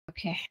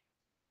Okay.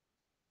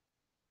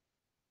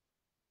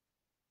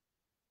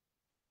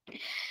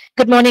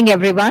 Good morning,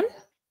 everyone.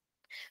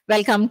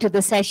 Welcome to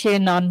the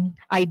session on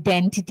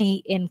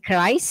identity in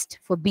Christ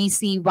for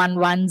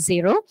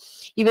BC110.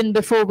 Even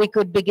before we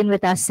could begin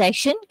with our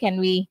session, can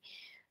we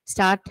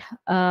start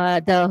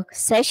the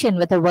session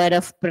with a word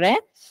of prayer?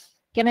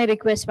 Can I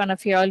request one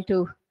of you all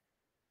to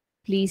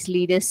please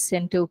lead us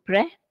into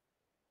prayer?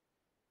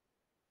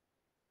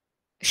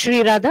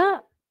 Shri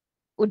Radha,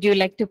 would you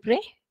like to pray?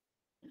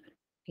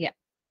 Yeah.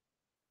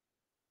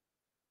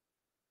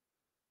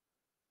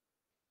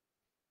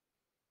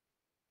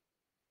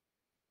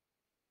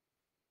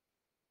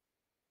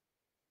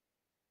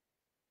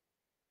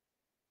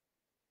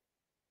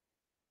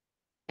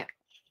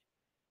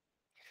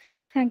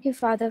 Thank you,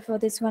 Father, for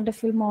this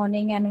wonderful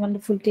morning and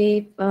wonderful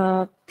day.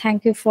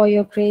 Thank you for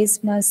your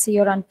grace, mercy,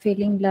 your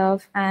unfailing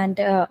love. And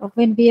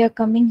when we are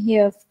coming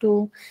here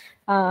to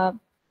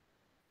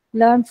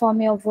learn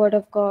from your word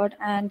of God,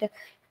 and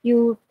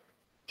you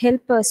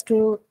help us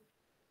to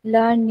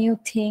learn new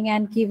thing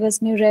and give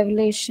us new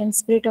revelation,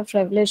 spirit of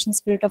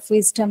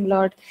wisdom,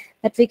 Lord,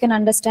 that we can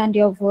understand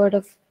your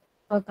word.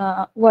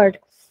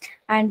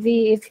 And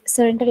we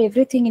surrender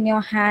everything in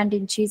your hand.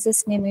 In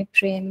Jesus' name we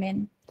pray.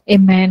 Amen.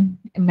 Amen.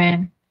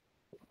 Amen.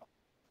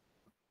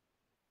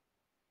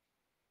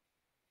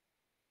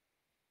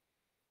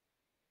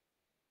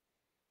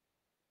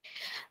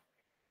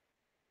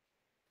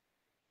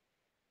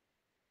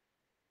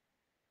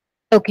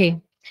 Okay.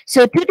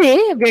 So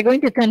today we're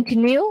going to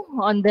continue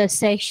on the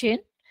session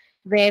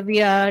where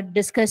we are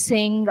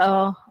discussing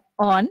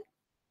on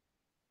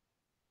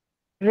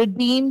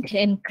redeemed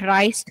in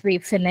Christ. We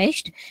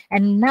finished,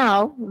 and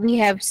now we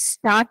have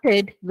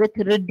started with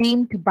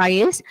redeemed by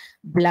his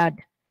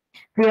blood.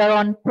 We are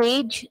on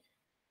page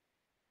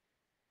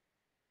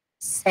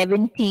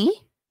 70,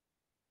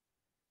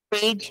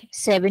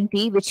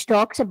 which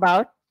talks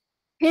about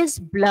his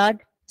blood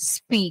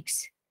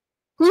speaks.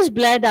 Whose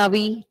blood are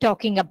we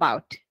talking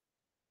about?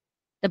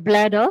 The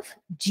blood of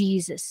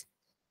Jesus.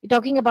 We're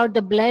talking about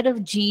the blood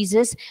of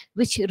Jesus,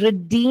 which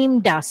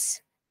redeemed us.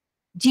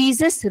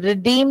 Jesus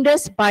redeemed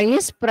us by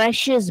his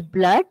precious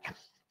blood,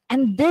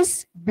 and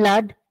this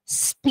blood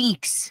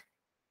speaks.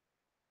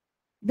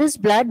 This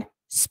blood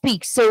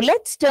speaks. So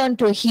let's turn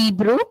to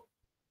Hebrew,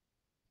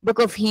 book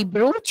of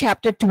Hebrew,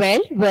 chapter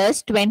 12,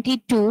 verse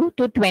 22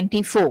 to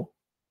 24.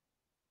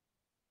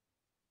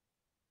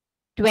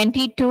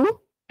 22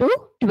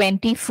 to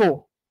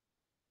 24.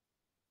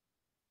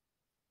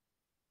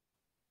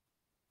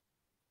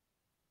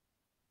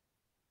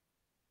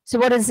 So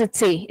what does it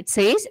say?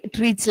 It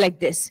reads like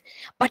this.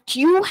 But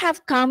you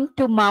have come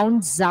to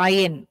Mount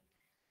Zion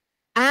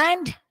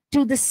and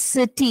to the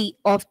city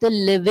of the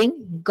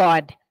living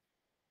God,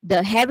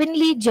 the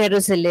heavenly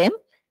Jerusalem,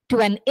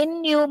 to an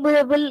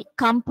innumerable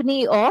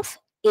company of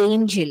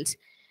angels,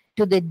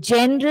 to the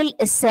general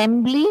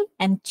assembly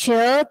and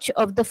church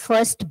of the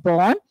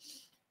firstborn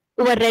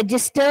who are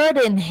registered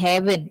in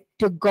heaven,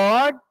 to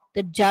God,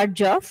 the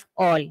judge of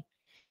all,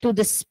 to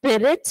the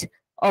spirits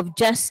of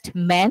just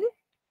men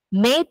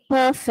made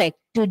perfect,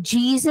 to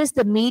Jesus,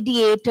 the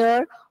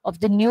mediator of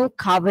the new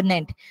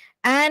covenant,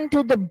 and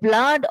to the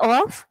blood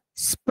of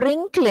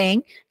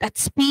sprinkling that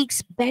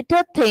speaks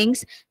better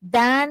things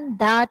than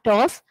that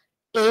of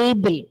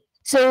Abel.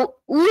 So,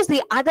 who is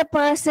the other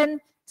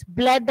person's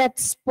blood that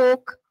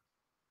spoke?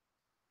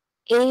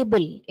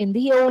 Abel in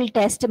the Old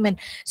Testament.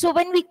 So,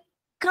 when we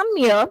come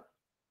here,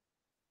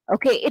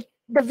 okay,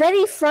 the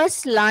very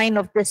first line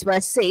of this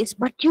verse says,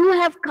 "But you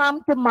have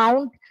come to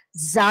Mount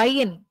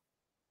Zion."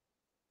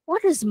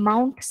 What is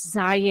Mount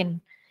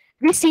Zion?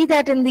 We see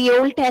that in the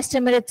Old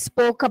Testament it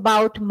spoke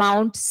about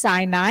Mount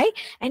Sinai,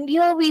 and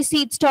here we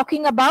see it's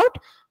talking about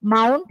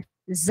Mount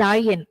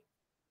Zion.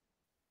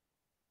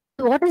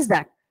 So what is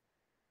that?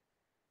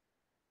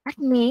 That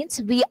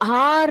means we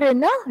are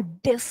in a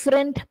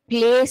different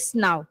place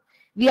now.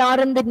 We are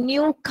in the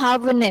new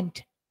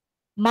covenant,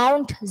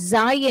 Mount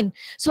Zion.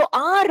 So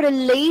our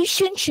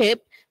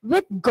relationship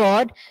with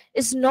God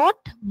is not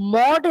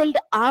modeled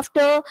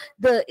after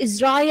the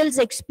Israel's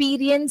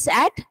experience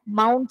at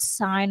Mount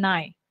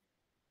Sinai,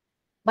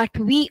 but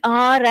we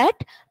are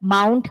at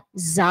Mount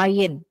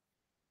Zion,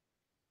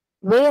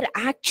 where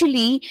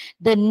actually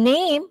the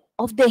name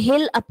of the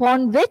hill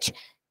upon which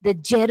the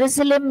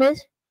Jerusalem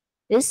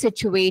is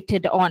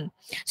situated on.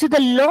 So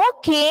the law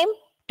came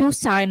to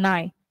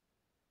Sinai,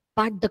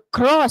 but the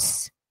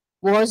cross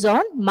was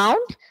on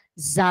Mount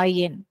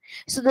Zion.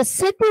 So the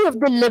city of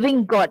the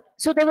living God.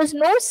 So there was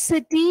no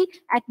city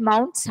at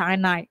Mount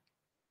Sinai,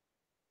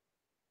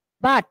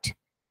 but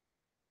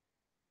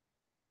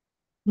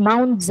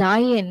Mount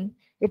Zion,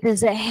 it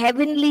is a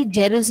heavenly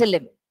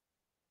Jerusalem.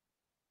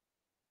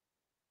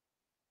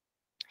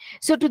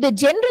 So to the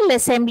general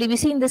assembly, we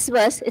see in this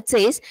verse, it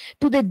says,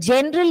 to the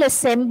general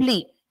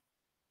assembly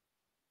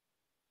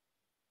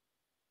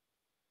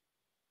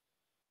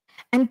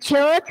and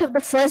church of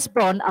the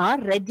firstborn are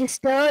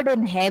registered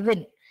in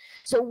heaven.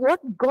 So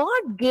what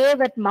God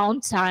gave at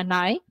Mount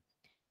Sinai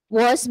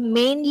was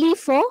mainly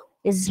for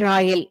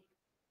Israel,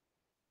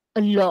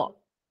 a law.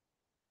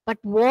 But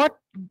what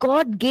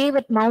God gave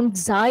at Mount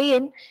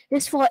Zion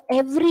is for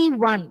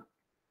everyone.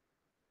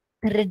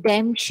 The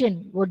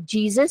redemption, what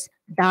Jesus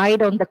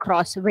died on the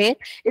cross, where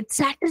it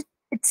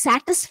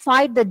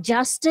satisfied the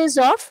justice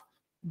of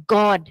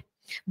God,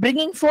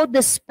 bringing forth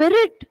the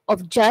spirit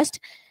of just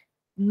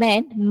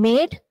men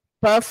made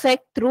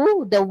perfect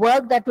through the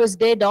work that was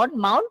did on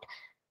Mount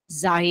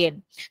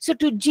Zion. So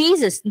to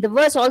Jesus, the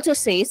verse also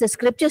says, the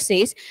scripture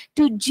says,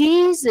 to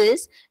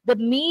Jesus, the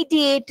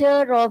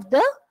mediator of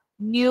the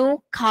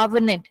new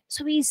covenant.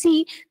 So we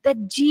see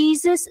that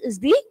Jesus is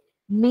the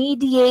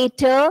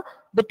mediator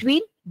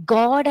between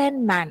God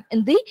and man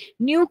in the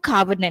new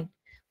covenant.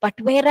 But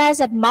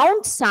whereas at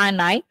Mount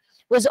Sinai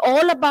was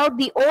all about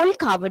the old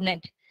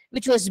covenant,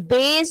 which was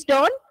based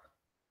on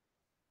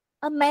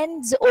a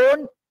man's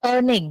own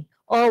earning,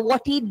 or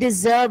what he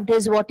deserved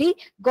is what he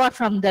got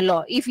from the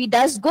law. If he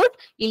does good,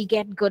 he'll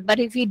get good. But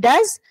if he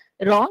does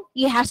wrong,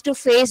 he has to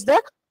face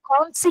the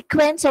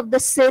consequence of the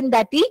sin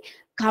that he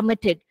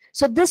committed.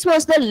 So this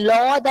was the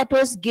law that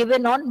was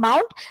given on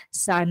Mount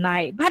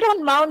Sinai. But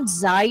on Mount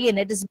Zion,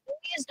 it is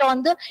based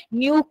on the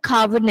new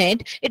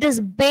covenant. It is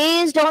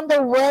based on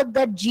the work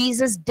that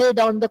Jesus did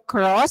on the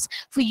cross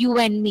for you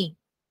and me.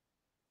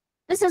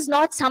 This is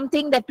not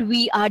something that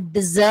we are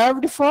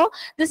deserved for.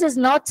 This is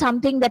not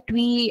something that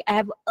we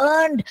have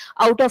earned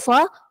out of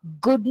our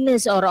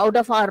goodness or out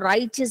of our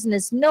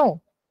righteousness.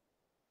 No.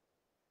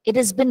 It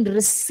has been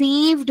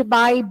received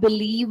by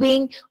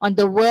believing on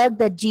the work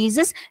that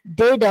Jesus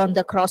did on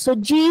the cross. So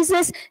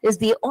Jesus is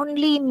the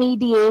only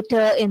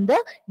mediator in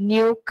the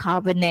new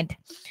covenant.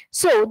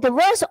 So the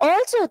verse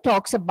also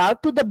talks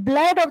about to the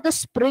blood of the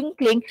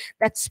sprinkling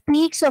that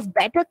speaks of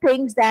better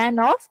things than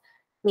of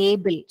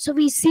Abel. So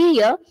we see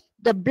here,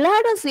 the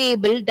blood of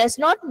Abel does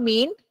not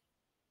mean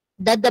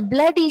that the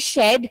blood is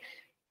shed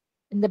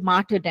in the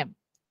martyrdom.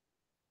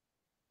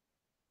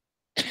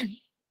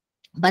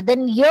 But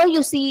then here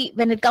you see,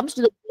 when it comes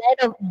to the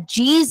blood of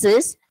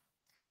Jesus,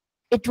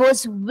 it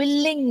was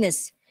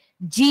willingness.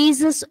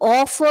 Jesus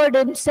offered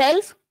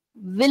himself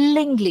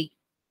willingly.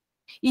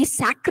 He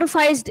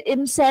sacrificed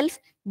himself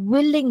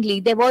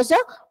willingly. There was a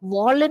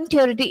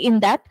voluntarity in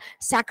that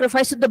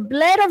sacrifice. So the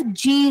blood of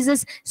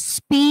Jesus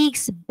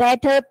speaks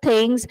better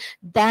things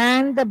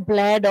than the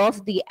blood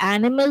of the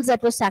animals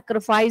that were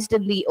sacrificed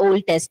in the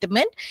Old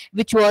Testament,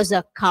 which was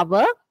a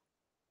cover,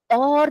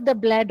 or the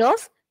blood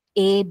of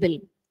Abel.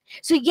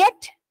 So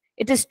yet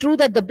it is true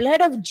that the blood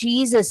of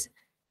Jesus,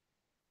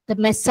 the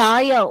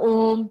Messiah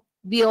whom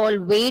we all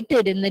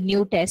waited in the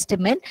New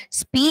Testament,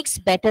 speaks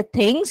better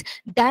things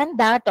than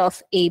that of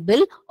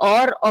Abel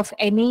or of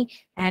any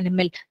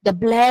animal. The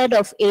blood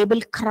of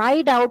Abel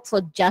cried out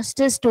for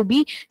justice to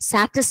be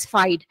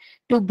satisfied,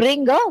 to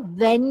bring a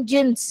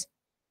vengeance.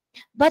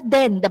 But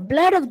then the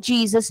blood of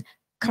Jesus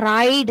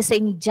cried,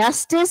 saying,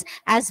 justice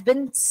has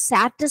been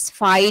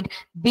satisfied,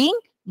 being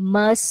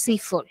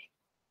merciful.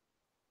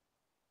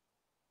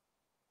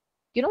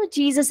 You know,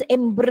 Jesus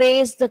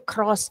embraced the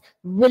cross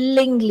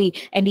willingly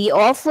and he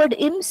offered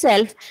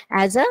himself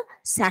as a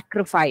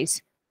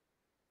sacrifice.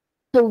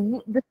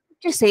 So the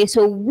scripture says,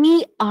 so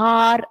we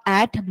are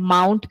at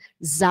Mount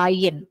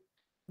Zion.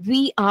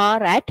 We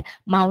are at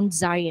Mount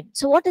Zion.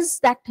 So what is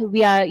that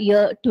we are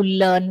here to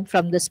learn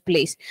from this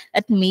place?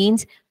 That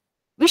means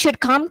we should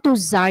come to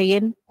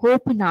Zion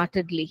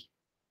open-heartedly.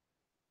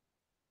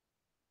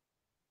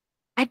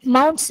 At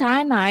Mount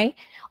Sinai,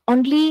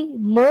 only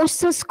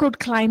Moses could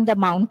climb the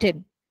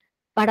mountain.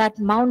 But at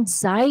Mount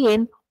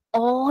Zion,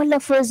 all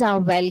of us are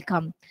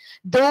welcome.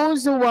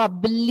 Those who are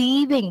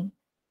believing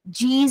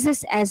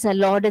Jesus as a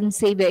Lord and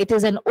Savior, it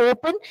is an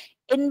open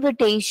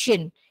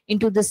invitation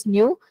into this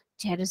new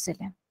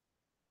Jerusalem.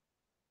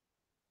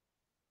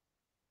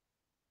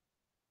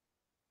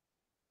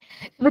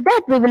 With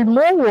that, we will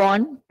move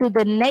on to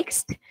the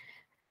next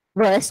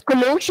verse,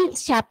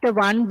 Colossians chapter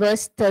 1,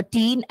 verse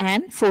 13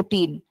 and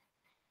 14.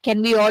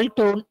 Can we all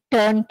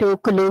turn to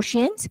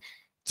Colossians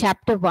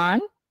chapter 1,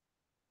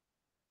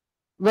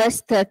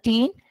 verse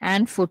 13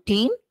 and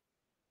 14?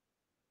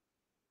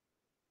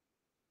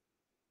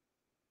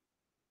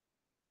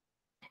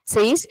 It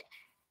says,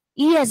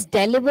 he has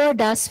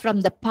delivered us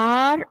from the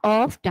power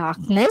of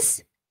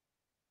darkness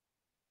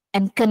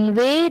and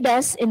conveyed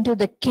us into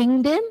the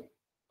kingdom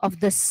of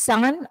the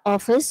Son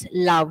of his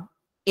love,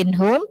 in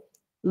whom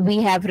we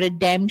have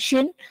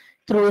redemption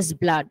through his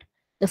blood,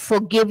 the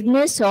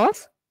forgiveness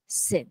of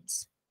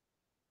sins.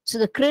 So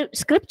the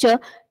scripture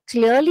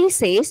clearly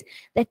says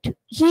that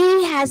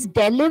he has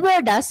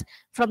delivered us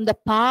from the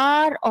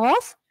power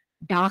of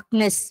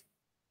darkness.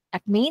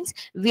 That means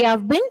we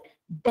have been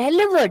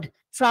delivered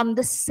from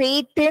the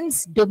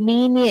Satan's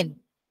dominion,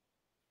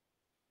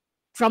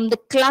 from the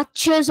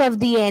clutches of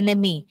the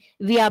enemy.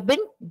 We have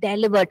been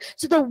delivered.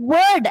 So the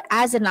word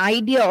as an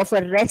idea of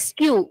a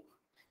rescue,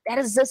 there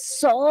is the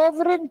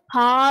sovereign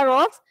power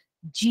of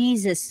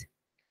Jesus.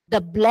 The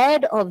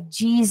blood of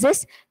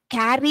Jesus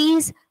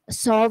carries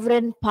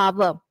sovereign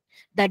power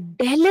that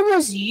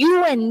delivers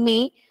you and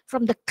me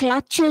from the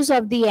clutches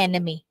of the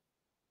enemy.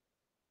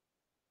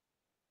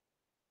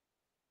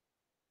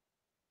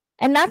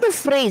 Another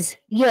phrase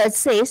here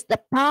says the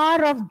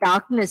power of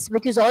darkness,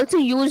 which is also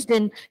used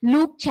in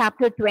Luke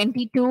chapter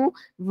 22,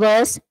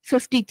 verse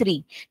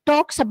 53.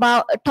 Talks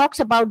about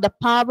the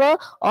power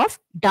of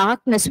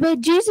darkness, where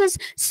Jesus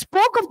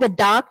spoke of the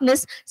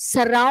darkness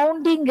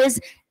surrounding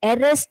his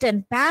arrest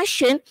and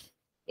passion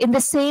in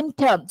the same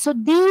term. So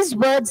these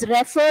words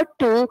refer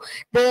to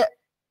the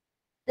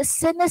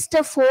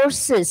sinister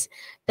forces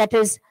that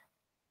is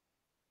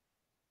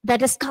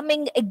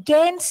coming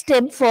against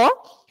him for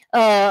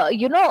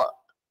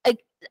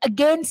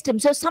against him.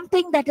 So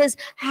something that is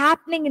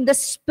happening in the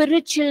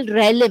spiritual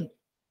realm.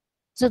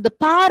 So the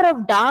power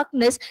of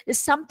darkness is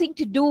something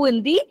to do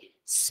in the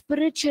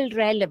spiritual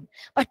realm.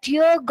 But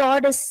here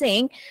God is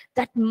saying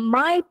that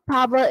my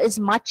power is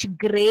much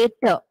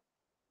greater.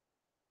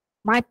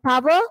 My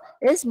power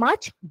is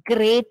much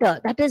greater.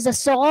 That is a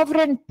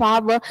sovereign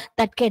power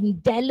that can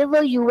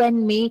deliver you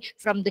and me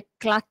from the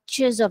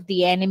clutches of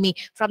the enemy,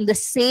 from the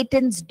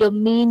Satan's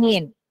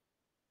dominion,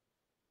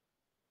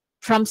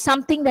 from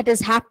something that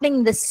is happening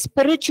in the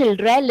spiritual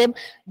realm.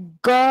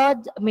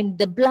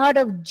 The blood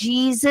of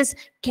Jesus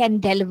can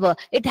deliver.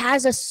 It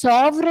has a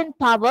sovereign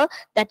power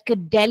that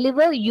could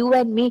deliver you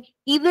and me,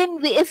 even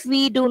if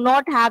we do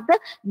not have the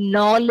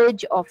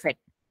knowledge of it.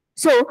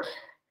 So,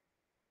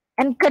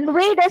 and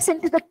conveyed us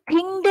into the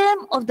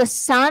kingdom of the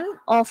Son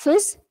of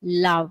his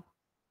love.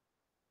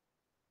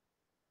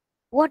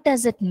 What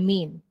does it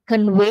mean?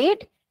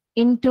 Conveyed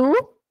into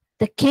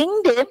the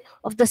kingdom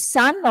of the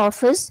Son of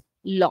his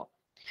love.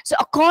 So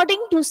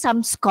according to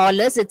some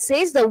scholars, it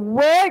says the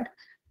word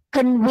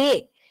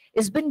convey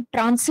has been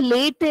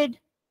translated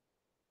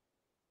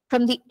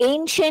from the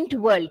ancient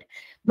world.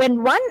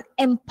 When one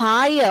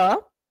empire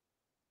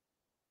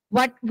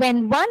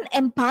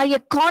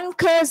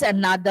conquers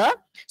another,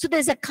 so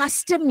there's a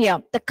custom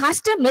here. The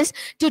custom is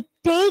to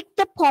take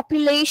the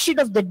population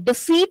of the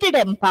defeated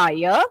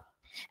empire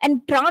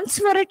and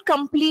transfer it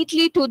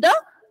completely to the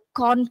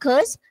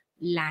conqueror's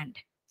land.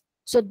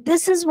 So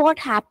this is what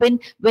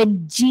happened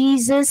when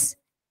Jesus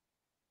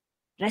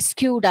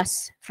rescued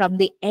us from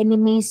the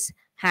enemy's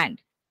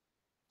hand.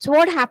 So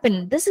what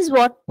happened? This is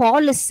what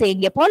Paul is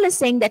saying. Paul is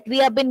saying that we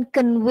have been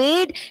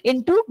conveyed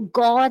into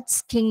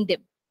God's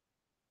kingdom.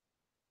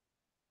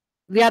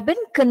 We have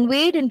been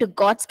conveyed into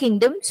God's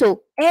kingdom.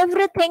 So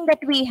everything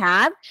that we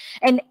have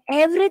and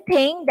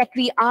everything that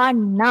we are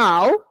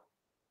now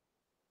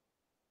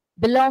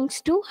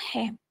belongs to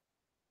him.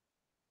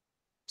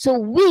 So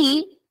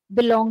we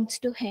belongs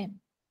to him.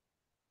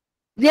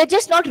 We are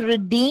just not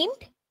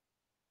redeemed.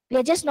 We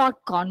are just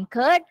not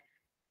conquered.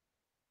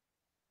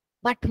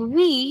 But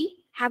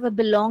we have a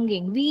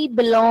belonging. We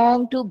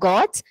belong to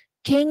God's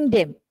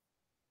kingdom.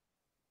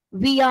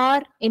 We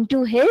are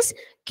into his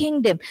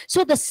kingdom.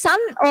 So the Son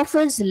of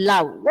his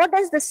love. What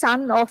does the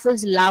Son of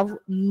his love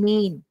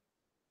mean?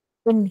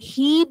 In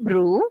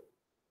Hebrew,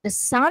 the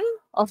Son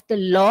of the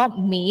law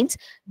means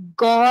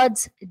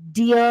God's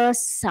dear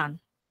Son.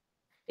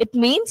 It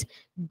means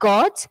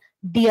God's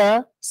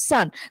dear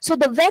Son. So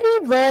the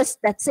very verse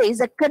that says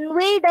that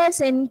conveyed us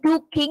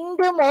into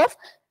kingdom of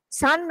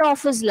Son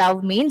of his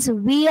love means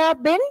we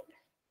have been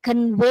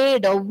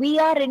conveyed, or we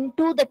are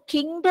into the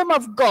kingdom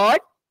of God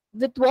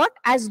with what?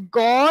 As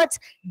God's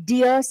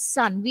dear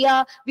Son. We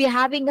are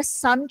having a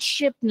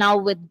sonship now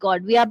with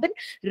God. We have been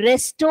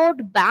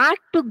restored back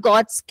to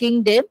God's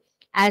kingdom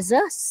as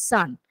a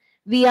son.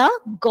 We are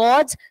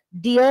God's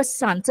dear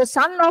Son. So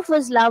Son of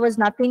his love is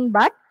nothing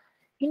but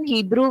in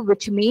Hebrew,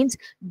 which means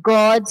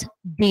God's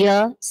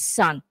dear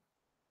Son.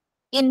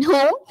 In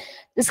whom,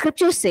 the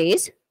scripture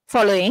says,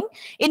 following,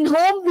 in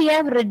whom we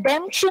have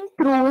redemption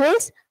through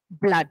his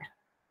blood.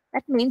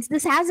 That means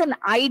this has an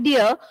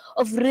idea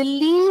of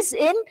release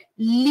in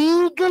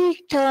legal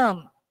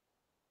term.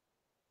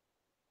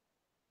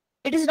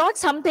 It is not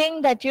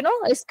something that,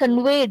 is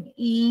conveyed.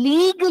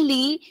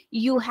 Legally,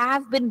 you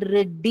have been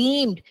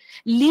redeemed.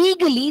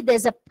 Legally,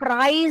 there's a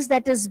price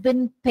that has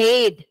been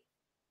paid.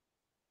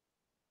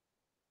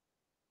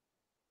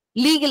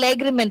 Legal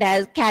agreement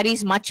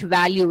carries much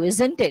value,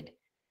 isn't it?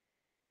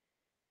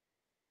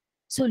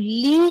 So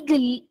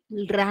legal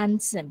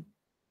ransom.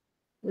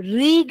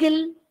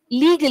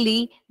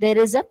 Legally, there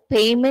is a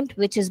payment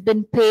which has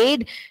been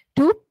paid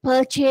to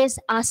purchase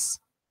us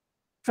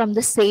from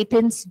the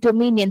Satan's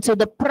dominion. So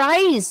the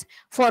price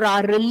for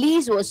our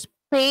release was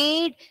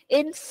paid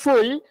in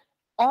full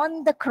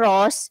on the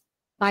cross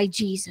by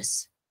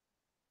Jesus.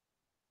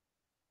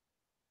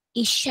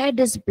 He shed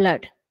his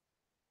blood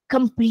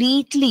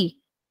completely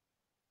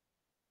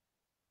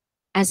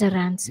as a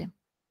ransom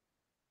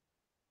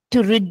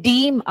to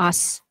redeem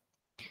us.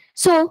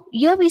 So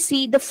here we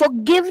see the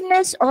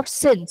forgiveness of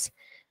sins.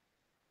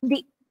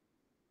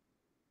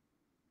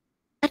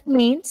 That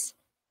means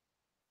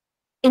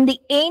in the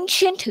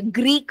ancient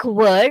Greek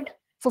word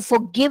for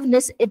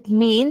forgiveness, it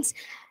means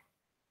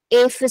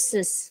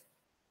aphesis,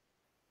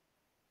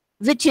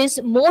 which is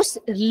most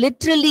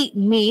literally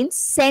means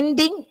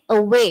sending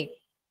away.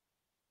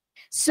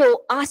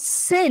 So our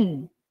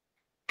sin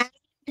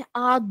and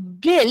our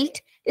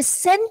guilt is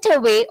sent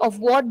away of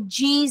what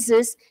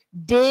Jesus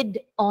did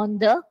on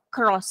the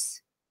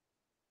cross,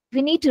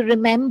 we need to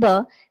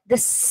remember the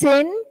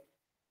sin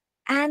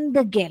and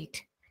the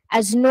guilt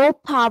has no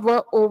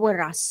power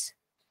over us.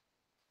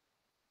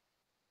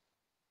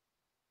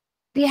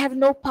 They have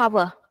no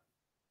power.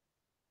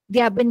 We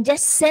have been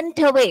just sent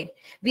away.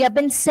 We have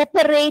been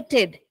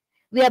separated.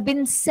 We have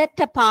been set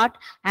apart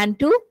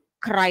unto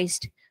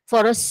Christ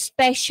for a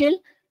special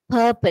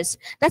purpose.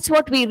 That's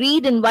what we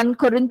read in 1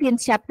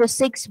 Corinthians chapter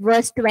 6,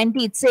 verse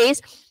 20. It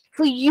says,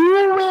 "For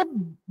you were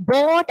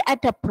bought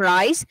at a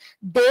price,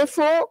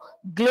 therefore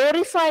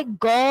glorify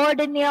God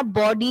in your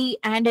body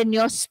and in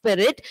your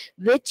spirit,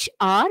 which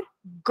are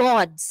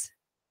God's."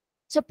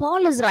 So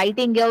Paul is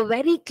writing here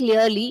very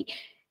clearly,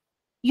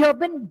 you have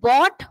been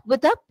bought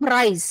with a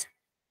price.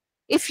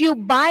 If you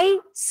buy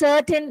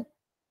certain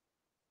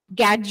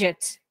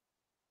gadgets,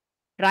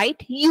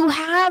 right, you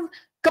have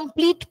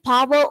complete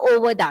power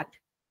over that,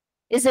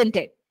 isn't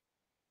it?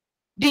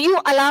 Do you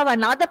allow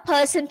another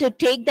person to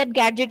take that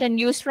gadget and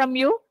use from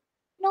you?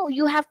 No,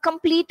 you have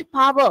complete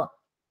power.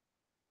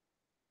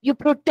 You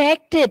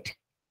protect it.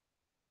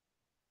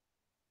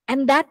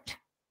 And that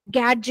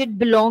gadget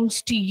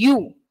belongs to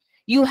you.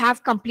 You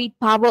have complete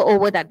power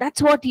over that.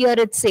 That's what here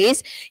it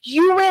says.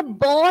 You were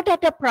bought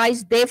at a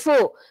price.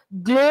 Therefore,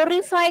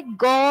 glorify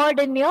God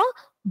in your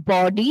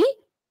body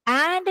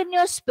and in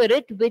your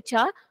spirit, which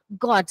are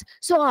God's.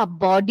 So our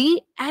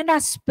body and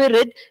our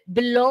spirit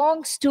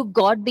belongs to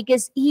God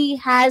because He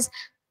has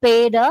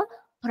paid a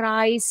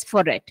price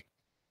for it.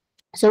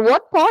 So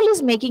what Paul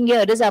is making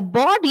here is our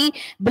body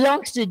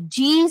belongs to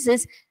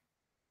Jesus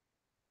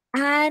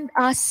and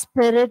our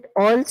spirit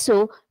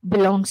also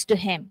belongs to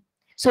Him.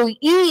 So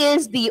He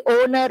is the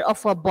owner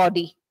of our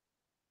body.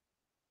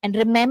 And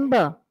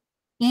remember,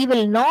 He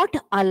will not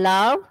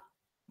allow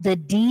the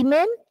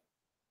demon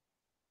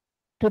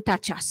to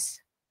touch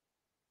us.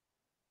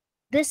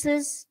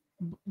 This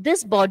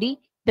body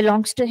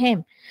belongs to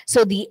Him.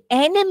 So the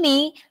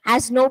enemy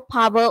has no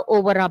power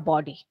over our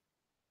body.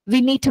 We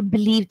need to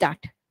believe that.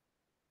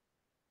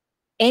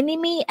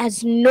 Enemy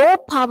has no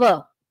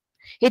power.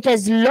 It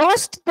has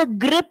lost the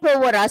grip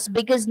over us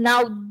because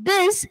now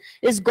this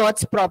is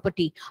God's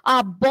property.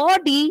 Our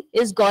body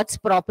is God's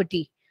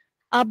property.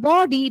 Our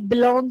body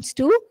belongs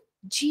to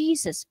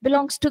Jesus,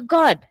 belongs to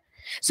God.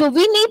 So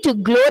we need to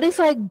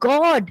glorify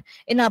God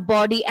in our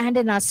body and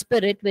in our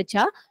spirit, which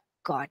are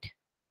God.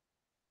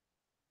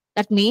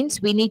 That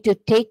means we need to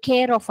take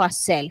care of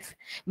ourselves.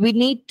 We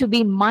need to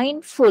be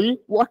mindful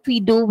what we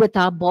do with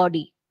our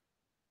body.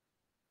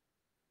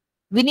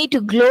 We need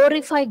to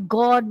glorify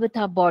God with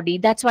our body.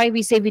 That's why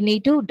we say we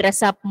need to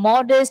dress up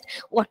modest.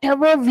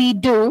 Whatever we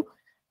do,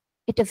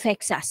 it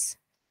affects us.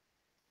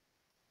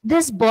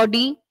 This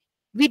body,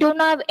 we don't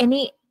have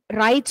any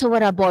rights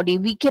over our body.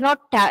 We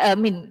cannot,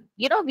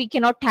 we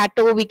cannot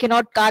tattoo, we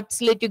cannot cut,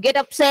 slit. You get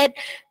upset.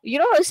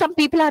 Some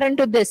people are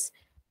into this.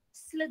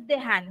 Slit their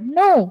hand.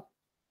 No.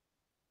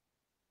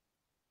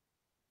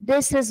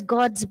 This is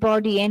God's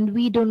body and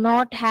we do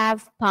not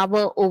have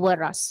power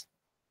over us.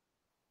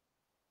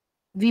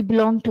 We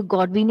belong to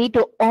God. We need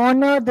to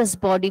honor this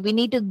body. We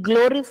need to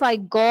glorify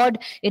God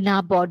in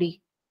our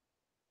body.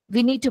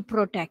 We need to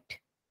protect.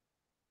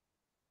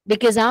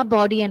 Because our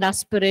body and our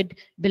spirit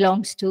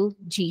belongs to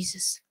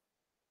Jesus.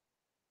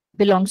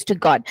 Belongs to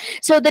God.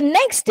 So the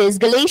next is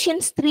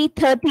Galatians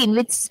 3:13,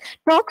 which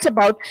talks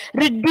about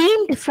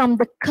redeemed from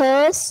the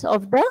curse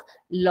of the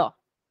law.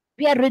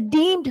 We are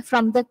redeemed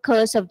from the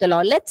curse of the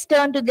law. Let's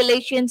turn to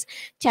Galatians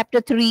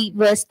chapter 3,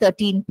 verse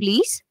 13,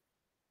 please.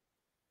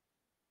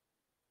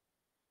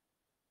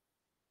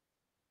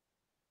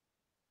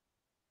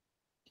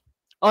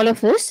 All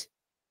of us,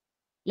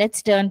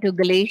 let's turn to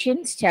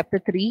Galatians chapter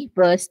 3,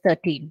 verse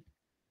 13.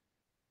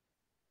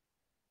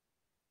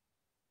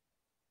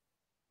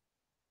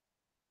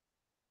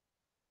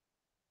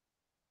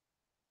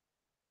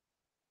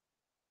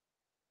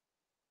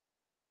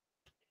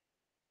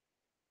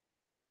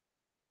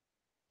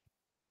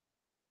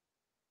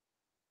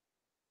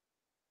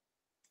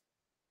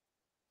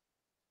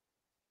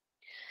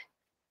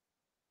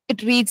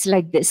 It reads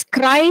like this: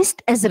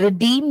 Christ has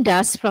redeemed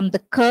us from the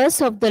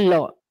curse of the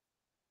law,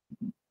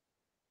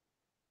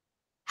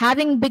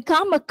 having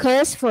become a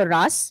curse for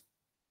us.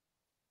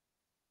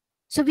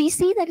 So we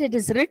see that it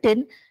is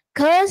written,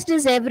 cursed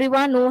is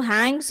everyone who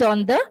hangs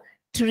on the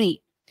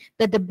tree.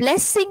 That the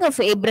blessing of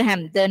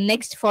Abraham, the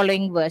next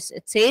following verse,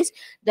 it says,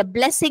 the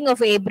blessing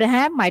of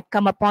Abraham might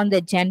come upon the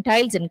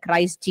Gentiles in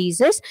Christ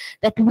Jesus,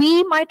 that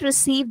we might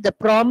receive the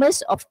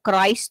promise of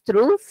Christ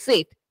through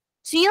faith.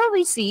 So here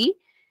we see,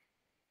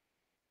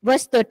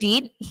 verse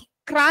 13,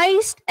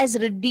 Christ has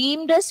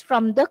redeemed us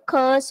from the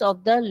curse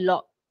of the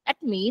law.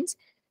 That means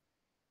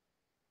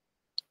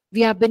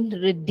we have been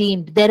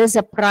redeemed. There is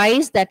a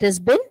price that has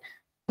been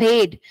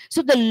paid.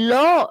 So the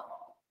law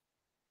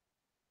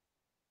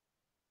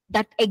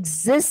that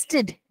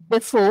existed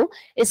before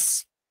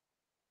is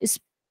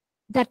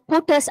that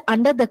put us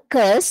under the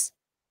curse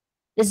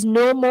is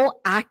no more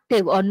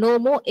active or no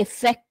more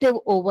effective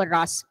over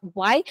us.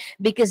 Why?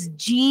 Because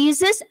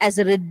Jesus has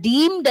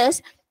redeemed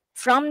us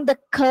from the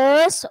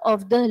curse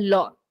of the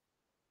law.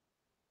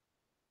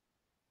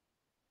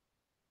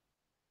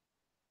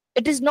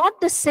 It is not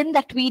the sin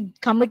that we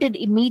committed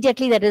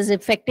immediately that is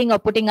affecting or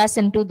putting us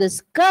into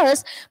this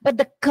curse, but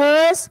the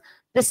curse,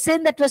 the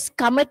sin that was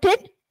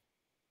committed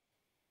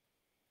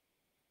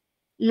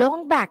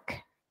long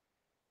back,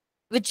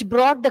 which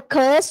brought the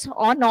curse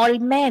on all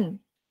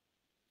men.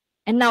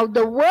 And now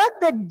the work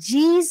that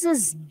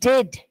Jesus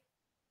did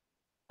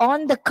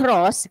on the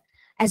cross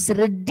has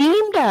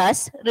redeemed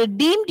us,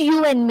 redeemed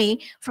you and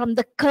me from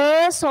the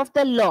curse of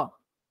the law.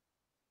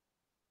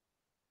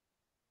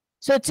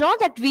 So it's not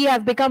that we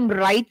have become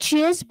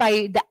righteous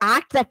by the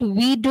act that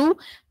we do,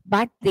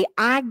 but the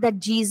act that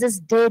Jesus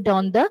did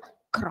on the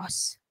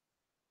cross.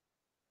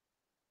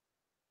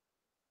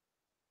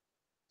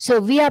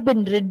 So we have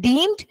been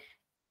redeemed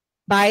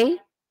by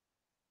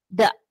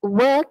the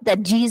work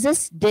that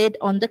Jesus did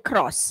on the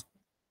cross,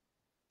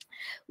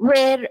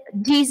 where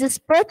Jesus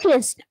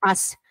purchased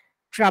us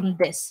from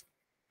this,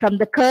 from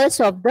the curse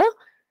of the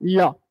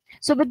law.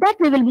 So with that,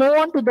 we will move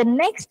on to the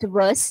next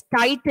verse,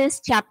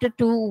 Titus chapter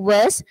 2,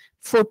 verse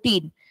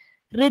 14.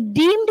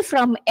 Redeemed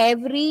from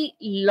every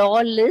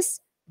lawless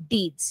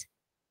deeds.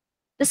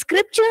 The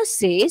scripture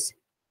says,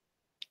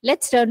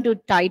 let's turn to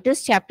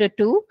Titus chapter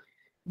 2,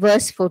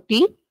 verse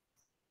 14.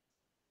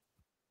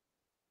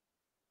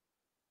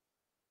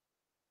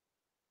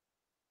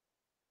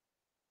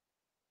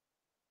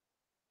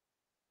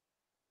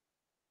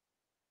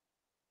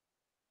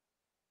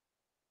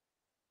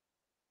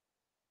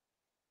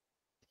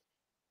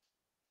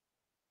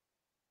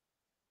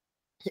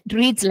 It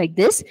reads like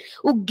this: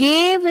 who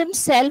gave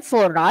himself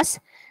for us,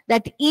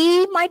 that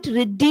he might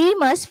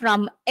redeem us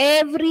from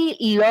every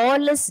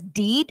lawless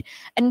deed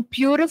and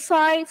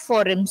purify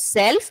for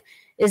himself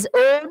his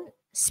own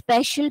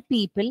special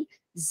people,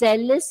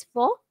 zealous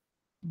for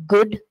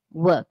good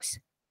works.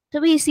 So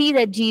we see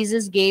that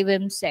Jesus gave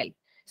himself.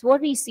 So what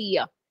we see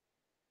here,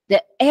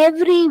 the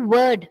every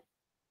word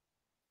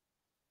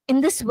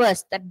in this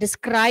verse that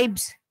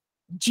describes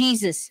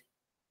Jesus,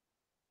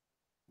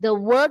 the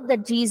work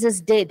that Jesus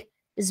did,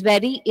 is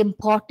very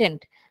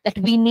important, that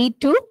we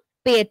need to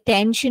pay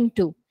attention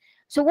to.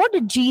 So what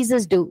did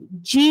Jesus do?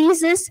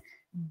 Jesus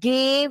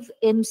gave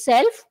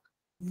himself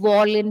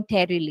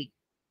voluntarily.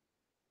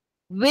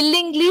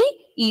 Willingly,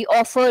 he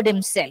offered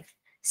himself.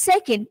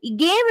 Second, he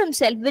gave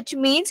himself, which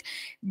means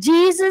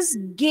Jesus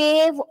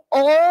gave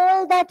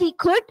all that he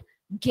could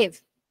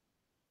give.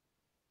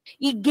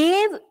 He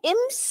gave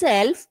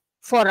himself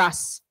for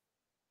us,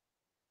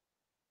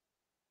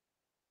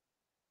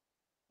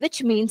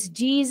 which means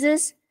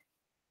Jesus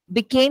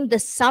became the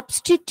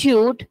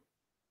substitute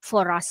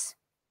for us,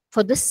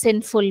 for the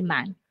sinful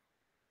man,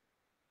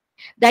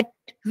 that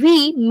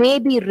we may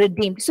be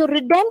redeemed. So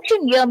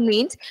redemption here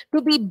means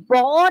to be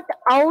bought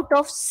out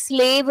of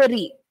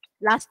slavery.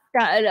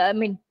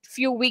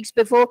 Few weeks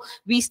before,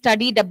 we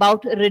studied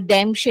about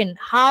redemption,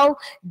 how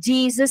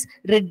Jesus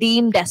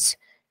redeemed us.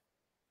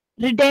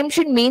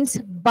 Redemption means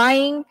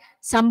buying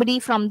somebody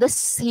from the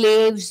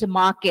slaves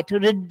market,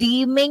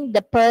 redeeming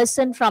the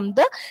person from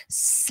the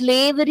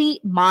slavery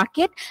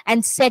market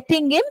and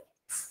setting him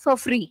for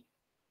free.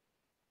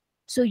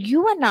 So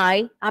you and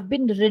I have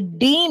been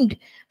redeemed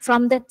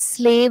from that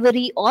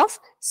slavery of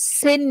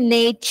sin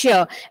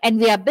nature, and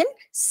we have been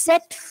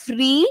set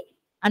free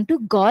unto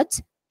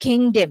God's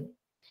kingdom.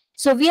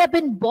 So we have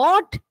been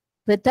bought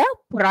with a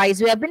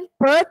price. We have been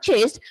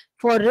purchased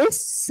for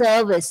his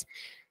service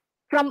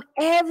from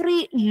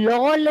every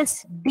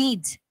lawless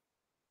deeds.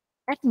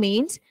 That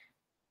means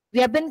we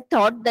have been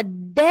taught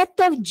that death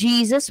of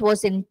Jesus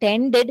was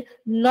intended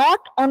not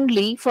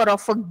only for our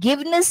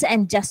forgiveness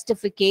and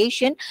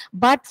justification,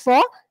 but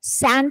for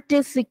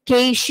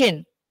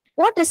sanctification.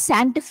 What does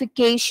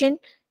sanctification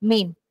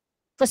mean?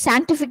 For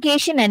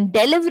sanctification and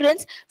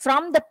deliverance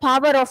from the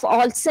power of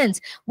all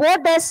sins.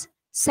 What does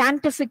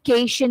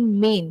sanctification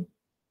mean?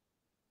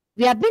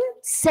 We have been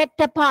set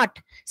apart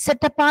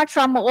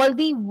from all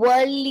the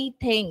worldly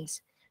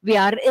things. We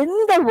are in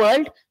the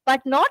world,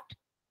 but not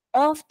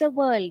of the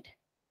world.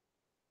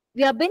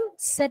 We have been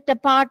set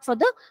apart for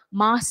the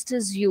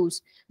master's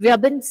use. We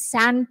have been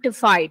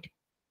sanctified.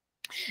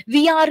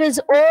 We are his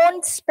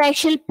own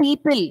special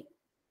people.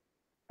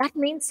 That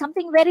means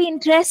something very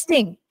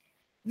interesting.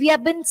 We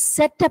have been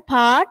set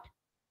apart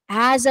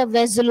as a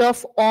vessel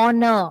of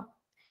honor.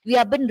 We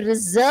have been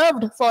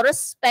reserved for a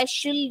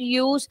special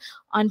use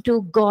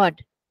unto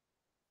God.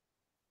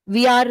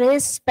 We are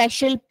his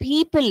special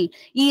people.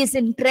 He is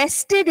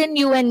interested in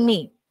you and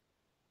me.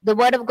 The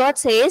word of God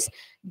says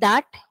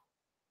that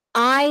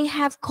I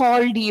have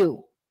called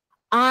you.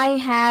 I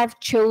have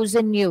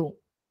chosen you.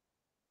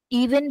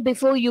 Even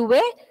before you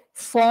were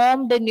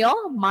formed in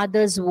your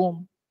mother's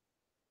womb.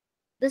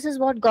 This is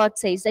what God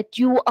says, that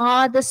you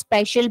are the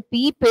special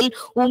people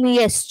whom he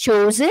has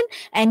chosen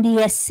and he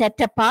has set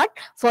apart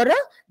for a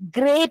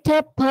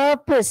greater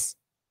purpose,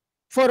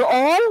 for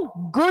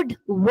all good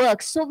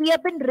works. So we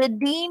have been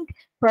redeemed,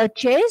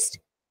 purchased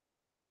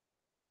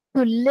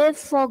to live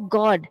for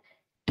God,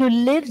 to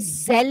live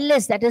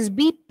zealous, that is,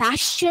 be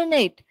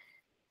passionate.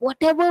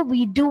 Whatever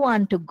we do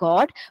unto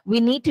God, we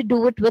need to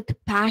do it with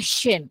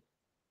passion,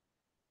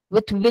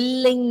 with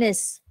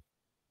willingness.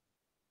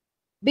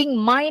 being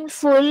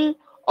mindful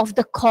of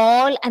the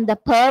call and the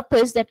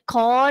purpose that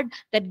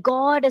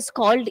God has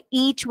called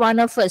each one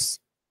of us.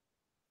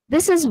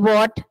 This is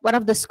what one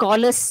of the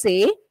scholars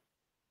say,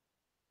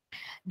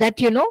 that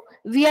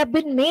we have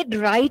been made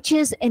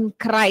righteous in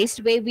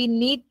Christ, where we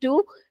need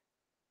to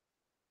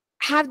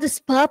have this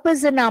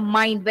purpose in our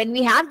mind. When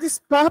we have this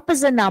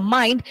purpose in our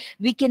mind,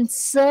 we can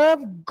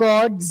serve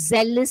God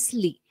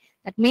zealously.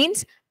 That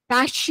means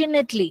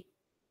passionately.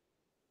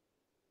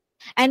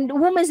 And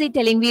whom is he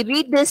telling? We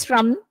read this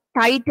from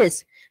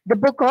Titus, the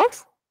book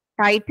of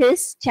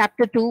Titus,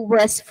 chapter 2,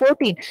 verse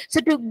 14. So,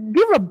 to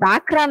give a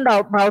background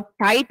about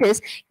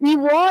Titus,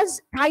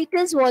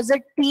 Titus was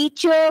a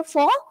teacher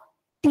for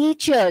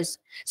teachers.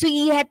 So,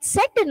 he had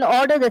set in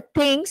order the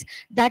things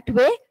that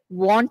were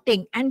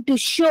wanting, and to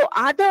show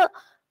other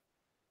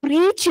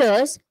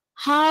preachers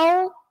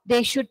how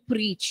they should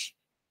preach,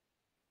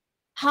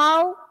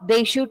 how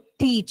they should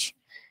teach.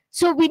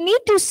 So, we need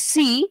to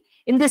see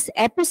in this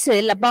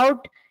epistle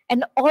about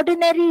an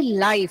ordinary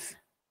life.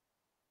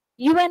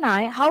 You and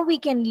I, how we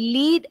can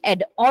lead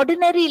an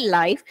ordinary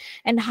life,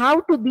 and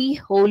how to be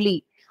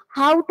holy,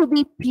 how to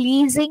be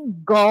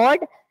pleasing God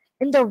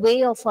in the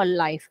way of our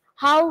life,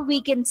 how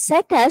we can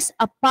set us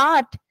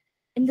apart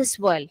in this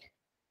world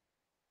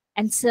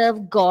and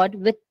serve God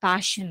with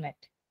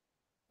passionate,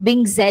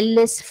 being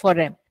zealous for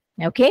Him.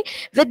 Okay,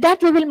 with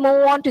that, we will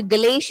move on to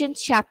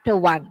Galatians chapter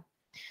 1.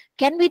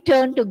 Can we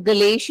turn to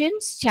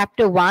Galatians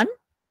chapter 1,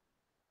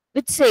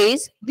 which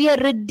says, we are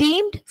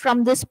redeemed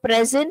from this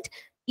present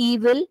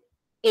evil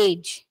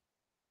age.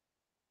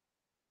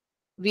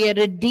 We are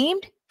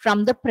redeemed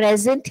from the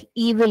present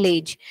evil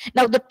age.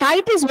 Now, the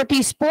title is what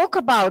he spoke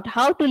about,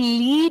 how to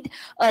lead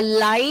a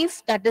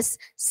life that is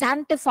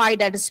sanctified,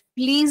 that is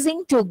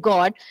pleasing to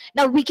God.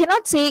 Now, we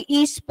cannot say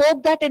he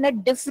spoke that in a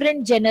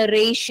different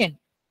generation.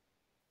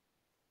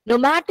 No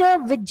matter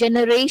which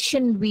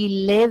generation we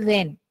live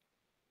in,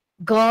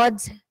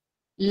 God's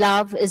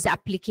love is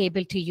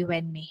applicable to you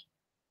and me.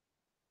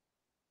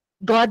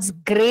 God's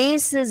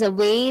grace is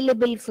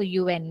available for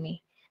you and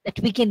me, that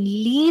we can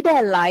lead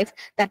a life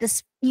that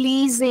is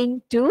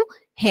pleasing to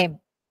Him.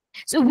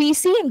 So we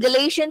see in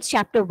Galatians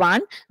chapter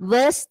 1,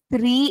 verse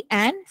 3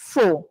 and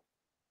 4.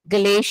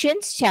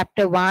 Galatians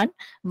chapter 1,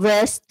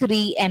 verse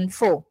 3 and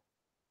 4.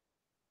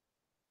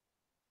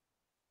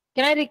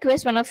 Can I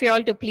request one of you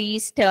all to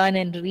please turn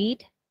and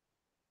read?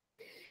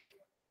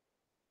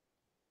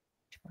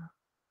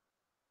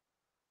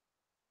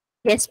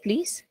 Yes,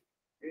 please.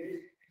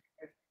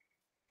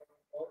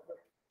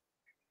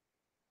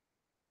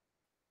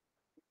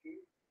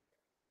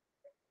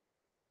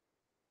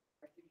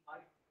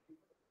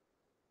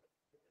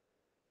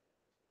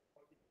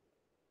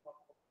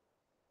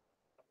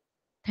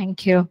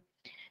 Thank you.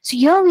 So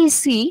here we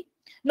see,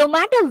 no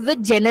matter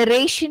which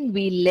generation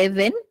we live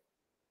in,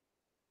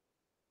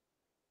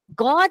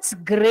 God's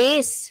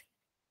grace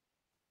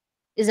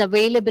is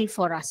available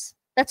for us.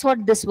 That's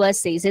what this verse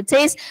says. It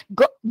says,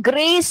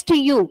 grace to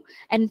you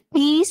and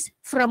peace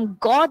from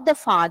God the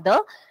Father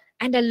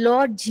and the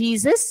Lord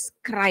Jesus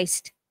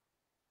Christ,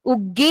 who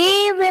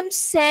gave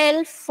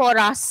Himself for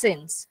our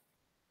sins.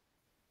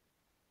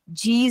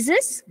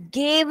 Jesus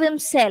gave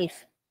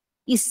Himself.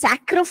 He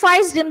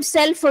sacrificed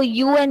Himself for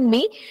you and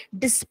me.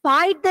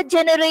 Despite the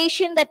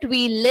generation that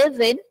we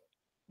live in,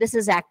 this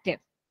is active.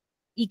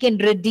 He can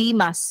redeem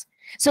us.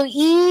 So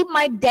He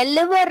might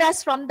deliver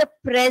us from the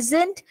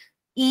present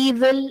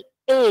evil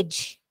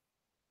age.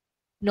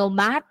 No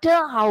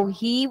matter how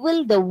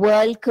evil the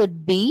world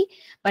could be,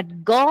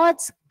 but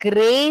God's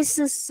grace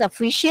is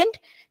sufficient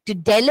to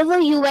deliver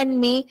you and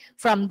me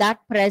from that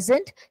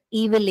present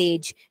evil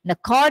age. And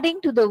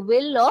according to the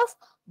will of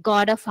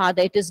God our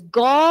Father, it is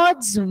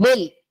God's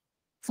will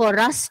for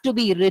us to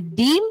be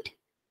redeemed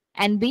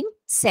and being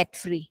set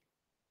free.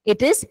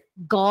 It is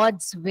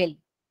God's will.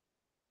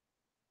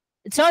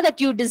 It's not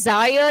that you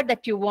desire,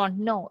 that you want.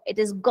 No, it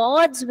is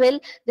God's will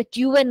that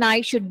you and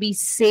I should be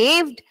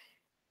saved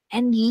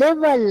and live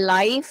a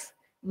life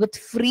with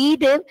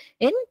freedom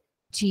in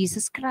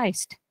Jesus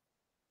Christ.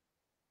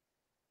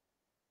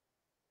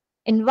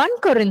 In 1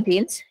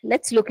 Corinthians,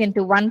 let's look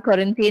into 1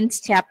 Corinthians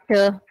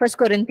chapter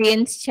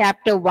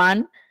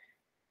 1,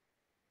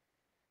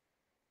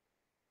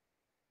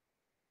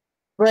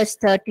 verse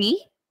 30.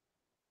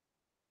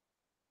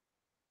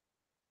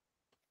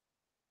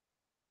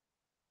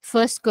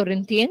 1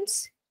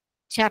 Corinthians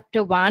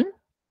chapter 1,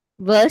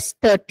 verse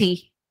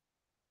 30.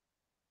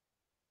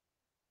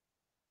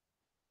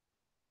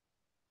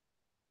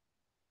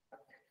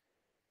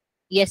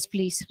 Yes,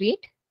 please read.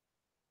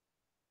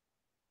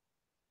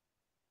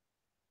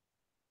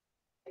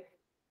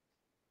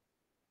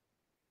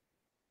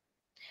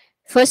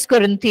 First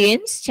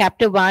Corinthians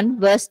chapter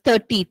 1, verse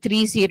 30.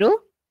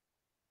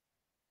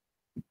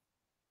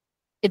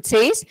 It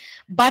says,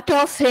 but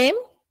of Him.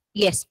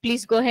 Yes,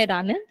 please go ahead,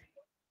 Anand.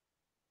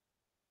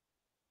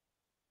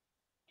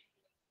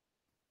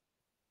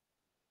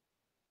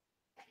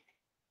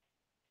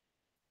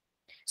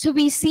 So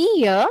we see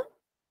here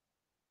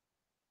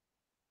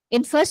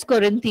in 1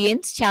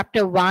 Corinthians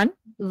chapter 1,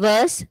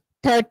 verse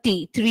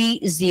 30,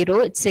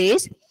 it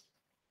says,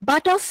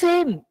 but of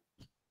him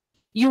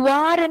you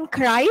are in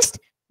Christ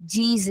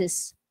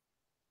Jesus,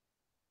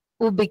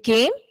 who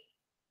became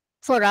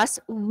for us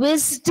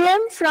wisdom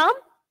from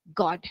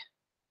God.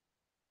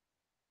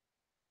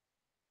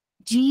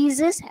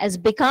 Jesus has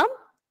become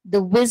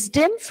the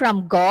wisdom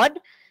from God,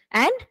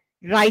 and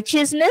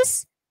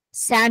righteousness,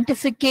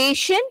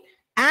 sanctification,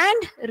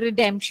 and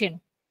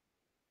redemption.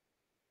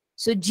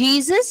 So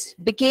Jesus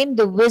became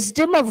the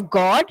wisdom of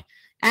God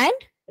and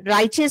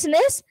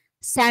righteousness,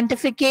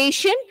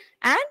 sanctification,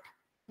 and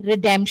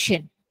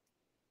redemption.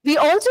 We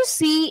also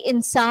see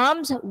in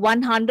Psalms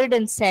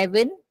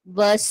 107,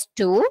 verse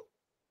 2,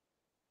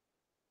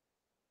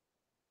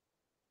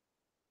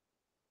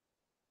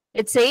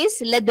 it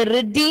says, let the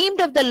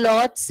redeemed of the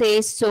Lord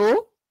say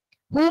so,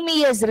 whom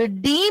he has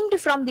redeemed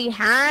from the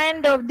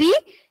hand of the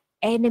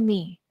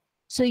enemy.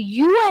 So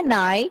you and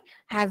I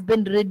have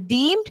been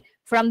redeemed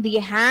from the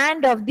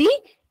hand of the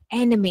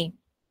enemy.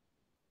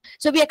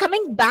 So we are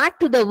coming back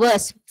to the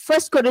verse. 1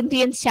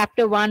 Corinthians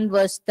chapter 1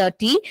 verse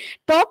 30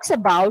 talks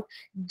about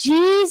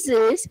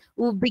Jesus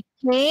who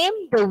became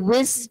the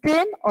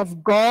wisdom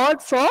of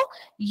God for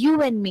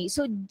you and me.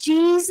 So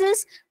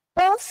Jesus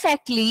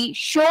perfectly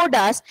showed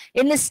us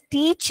in his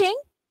teaching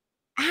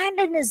and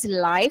in his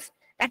life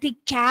that he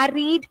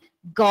carried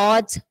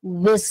God's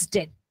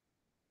wisdom.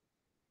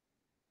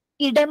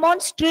 He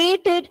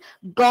demonstrated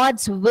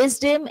God's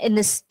wisdom in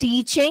his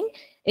teaching,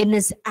 in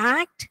his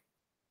act.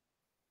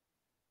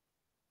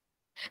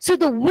 So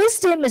the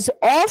wisdom is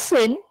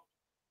often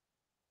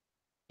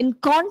in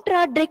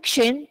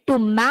contradiction to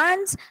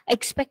man's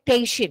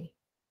expectation.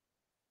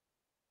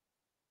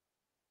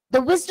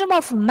 The wisdom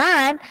of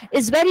man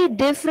is very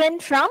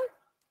different from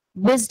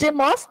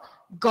wisdom of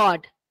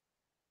God.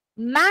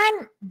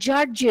 Man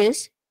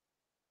judges,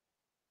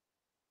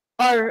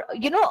 or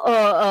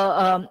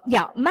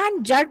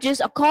man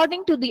judges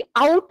according to the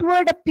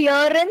outward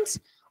appearance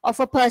of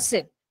a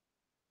person,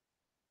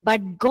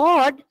 but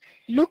God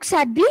looks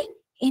at the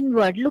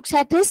inward, looks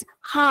at his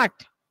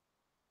heart.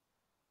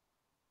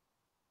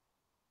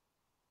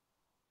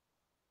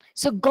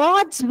 So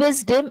God's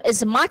wisdom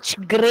is much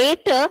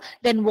greater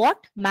than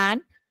what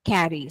man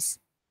carries.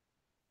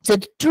 So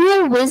the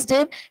true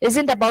wisdom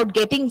isn't about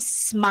getting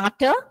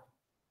smarter,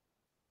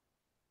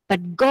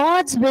 but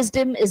God's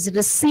wisdom is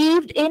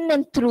received in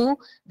and through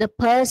the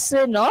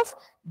person of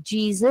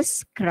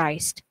Jesus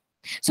Christ.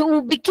 So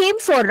who became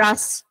for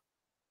us,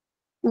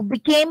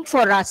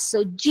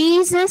 So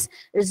Jesus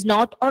is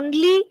not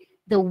only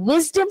the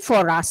wisdom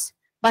for us,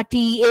 but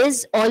he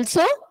is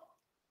also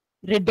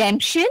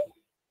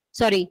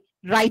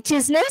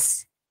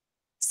righteousness,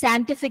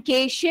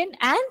 sanctification,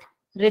 and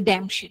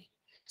redemption.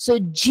 So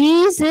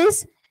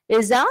Jesus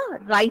is our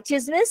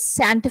righteousness,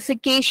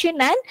 sanctification,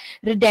 and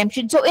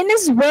redemption. So in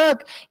his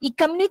work, he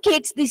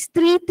communicates these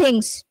three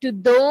things to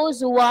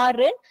those who are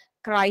in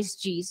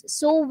Christ Jesus.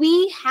 So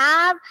we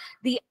have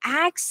the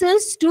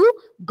access to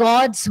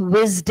God's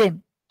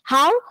wisdom.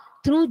 How?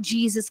 Through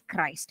Jesus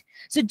Christ.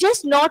 So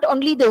just not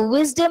only the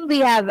wisdom we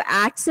have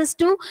access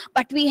to,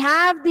 but we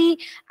have the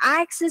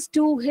access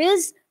to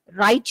his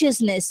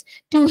righteousness,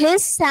 to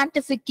his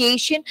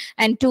sanctification,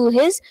 and to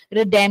his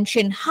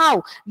redemption.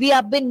 How? We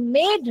have been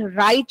made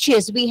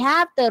righteous. We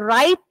have the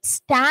right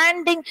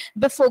standing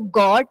before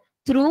God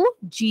through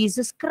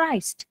Jesus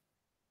Christ.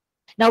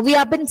 Now we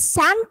have been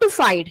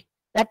sanctified.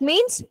 That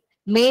means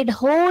made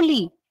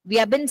holy. We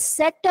have been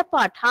set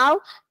apart.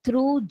 How?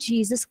 Through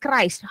Jesus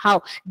Christ.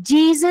 How?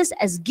 Jesus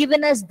has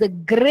given us the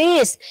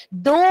grace.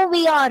 Though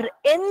we are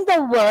in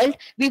the world,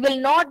 we will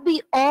not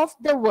be of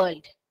the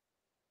world.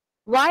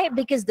 Why?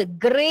 Because the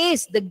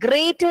grace, the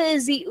greater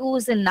is he who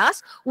is in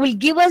us, will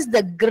give us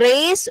the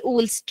grace, who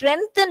will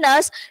strengthen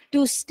us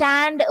to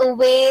stand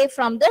away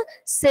from the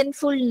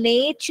sinful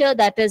nature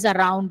that is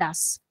around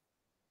us.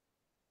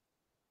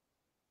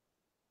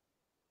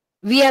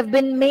 We have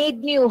been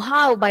made new.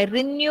 How? By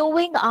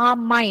renewing our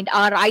mind.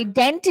 Our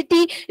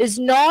identity is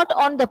not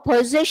on the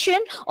possession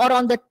or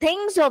on the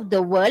things of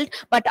the world,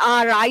 but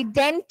our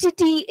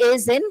identity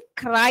is in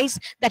Christ,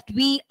 that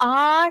we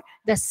are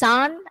the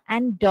son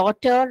and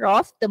daughter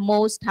of the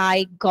Most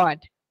High God.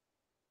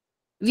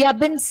 We have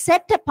been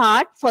set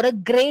apart for a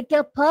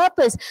greater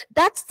purpose.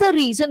 That's the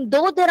reason,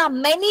 though there are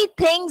many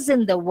things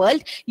in the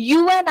world,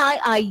 you and I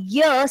are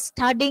here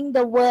studying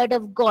the Word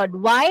of God.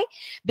 Why?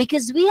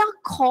 Because we are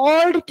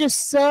called to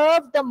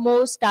serve the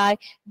Most High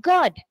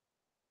God.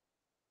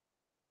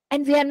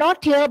 And we are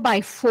not here by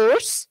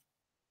force.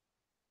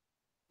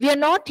 We are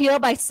not here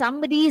by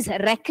somebody's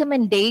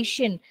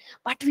recommendation,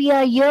 but we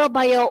are here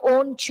by our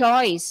own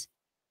choice.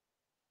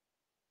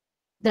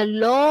 The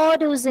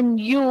Lord who's in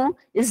you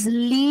is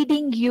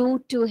leading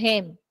you to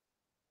him,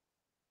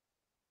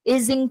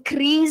 is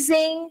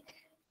increasing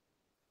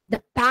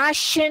the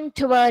passion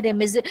toward him.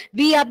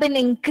 We have been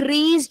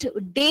increased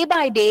day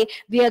by day.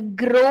 We are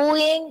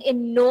growing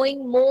in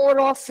knowing more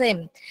of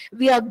him.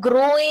 We are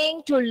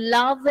growing to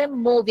love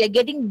him more. We are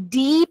getting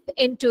deep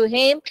into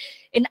him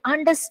in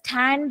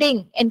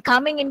understanding and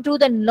coming into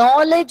the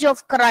knowledge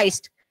of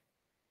Christ.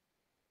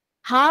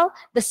 How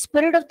the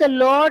Spirit of the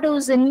Lord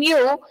who's in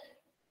you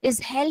is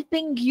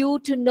helping you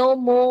to know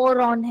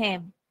more on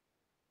Him.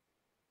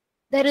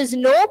 There is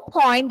no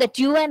point that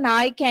you and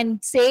I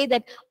can say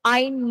that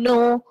I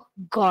know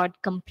God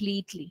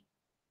completely.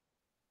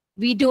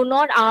 We do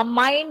not, our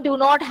mind do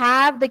not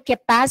have the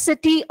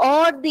capacity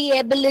or the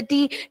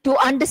ability to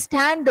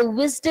understand the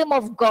wisdom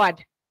of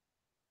God.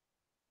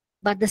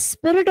 But the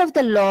Spirit of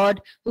the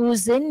Lord who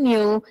is in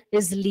you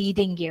is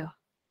leading you.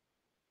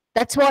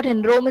 That's what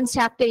in Romans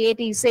chapter 8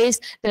 he says,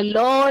 the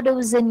Lord who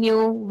is in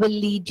you will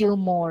lead you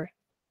more.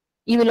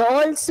 You will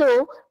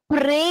also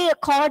pray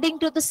according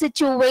to the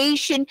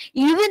situation,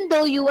 even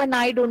though you and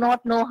I do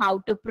not know how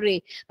to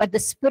pray. But the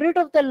Spirit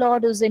of the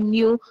Lord who's in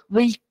you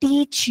will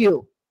teach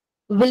you,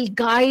 will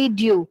guide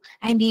you,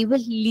 and He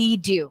will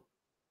lead you.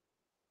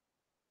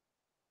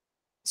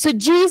 So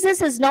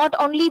Jesus is not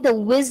only the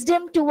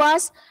wisdom to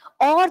us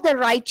or the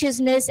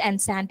righteousness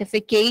and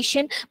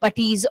sanctification, but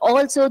He is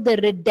also the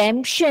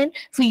redemption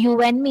for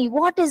you and me.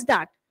 What is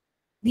that?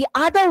 The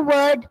other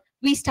word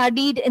we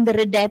studied in the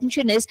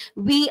redemption is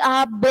we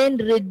are been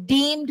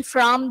redeemed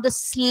from the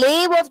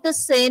slave of the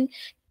sin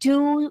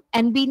to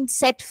and been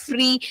set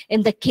free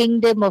in the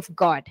kingdom of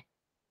God.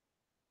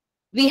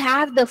 We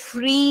have the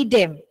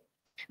freedom.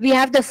 We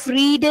have the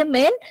freedom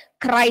in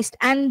Christ,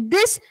 and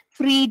this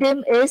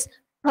freedom is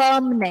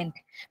permanent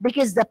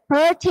because the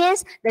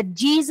purchase that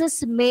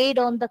Jesus made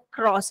on the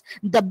cross,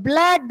 the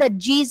blood that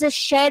Jesus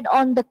shed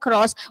on the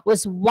cross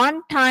was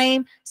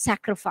one-time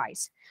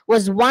sacrifice,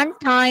 was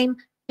one-time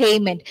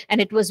payment,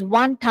 and it was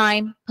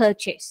one-time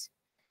purchase.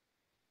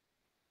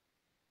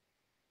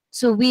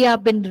 So we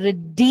have been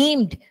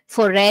redeemed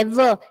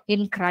forever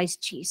in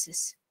Christ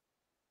Jesus.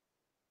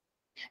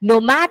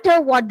 No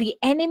matter what the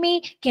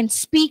enemy can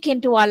speak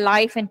into our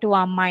life and to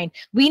our mind,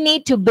 we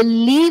need to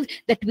believe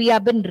that we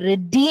have been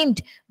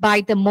redeemed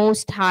by the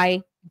Most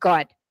High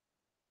God.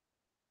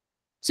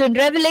 So in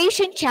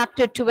Revelation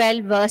chapter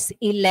 12, verse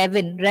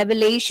 11,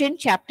 Revelation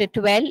chapter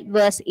 12,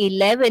 verse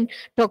 11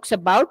 talks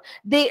about,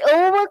 they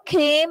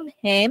overcame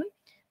him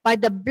by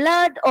the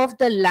blood of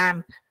the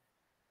Lamb.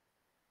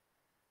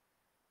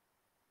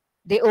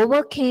 They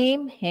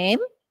overcame him.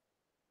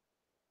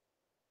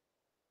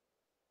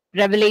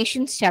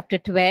 Revelation chapter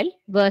 12,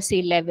 verse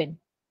 11.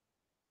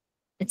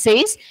 It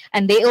says,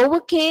 and they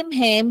overcame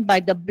him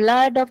by the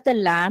blood of the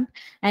Lamb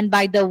and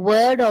by the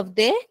word of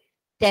their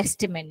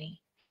testimony.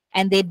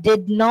 And they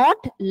did not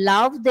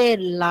love their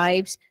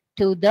lives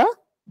to the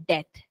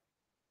death.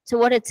 So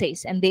what it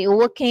says, and they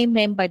overcame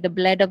him by the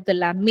blood of the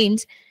Lamb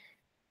means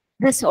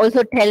this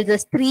also tells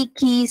us three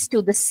keys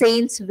to the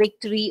saints'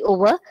 victory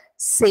over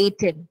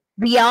Satan.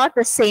 We are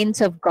the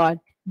saints of God.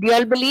 Do you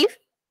all believe?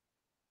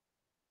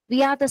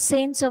 We are the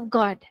saints of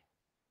God.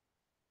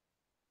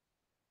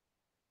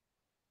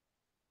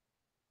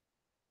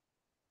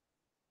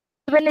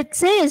 When it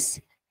says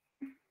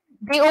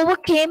they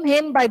overcame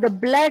him by the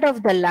blood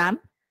of the Lamb,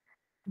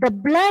 the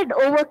blood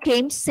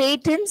overcame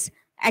Satan's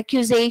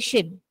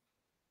accusation.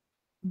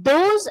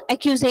 Those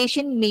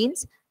accusation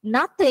means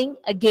nothing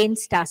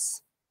against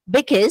us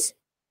because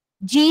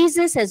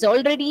Jesus has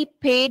already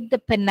paid the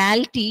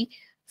penalty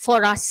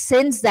for our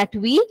sins that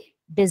we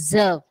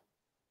deserve.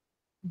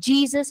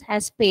 Jesus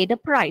has paid a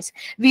price.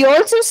 We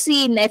also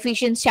see in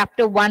Ephesians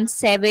chapter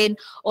 1:7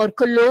 or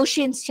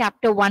Colossians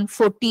chapter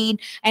 1:14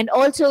 and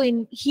also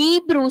in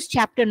Hebrews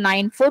chapter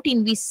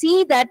 9:14, we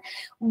see that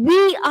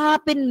we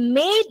have been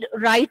made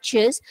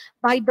righteous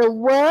by the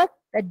work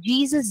that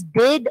Jesus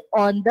did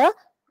on the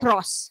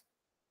cross.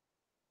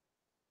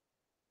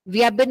 We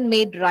have been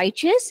made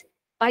righteous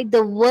by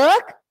the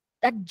work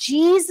that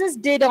Jesus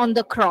did on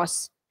the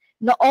cross.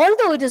 Now,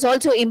 although it is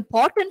also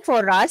important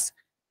for us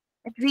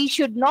that we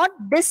should not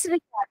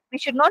disregard, we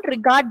should not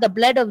regard the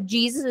blood of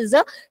Jesus as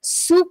a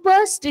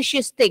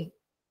superstitious thing,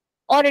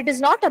 or it is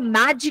not a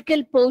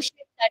magical potion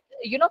that,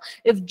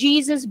 if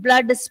Jesus'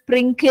 blood is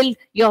sprinkled,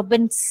 you've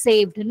been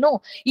saved.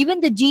 No,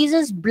 even the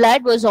Jesus'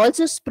 blood was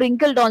also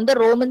sprinkled on the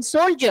Roman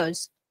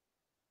soldiers.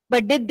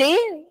 But did they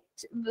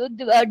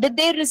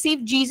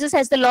receive Jesus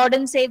as the Lord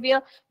and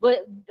Savior? Were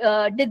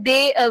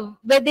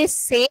they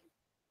saved?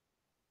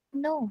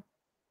 No.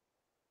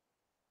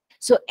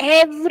 So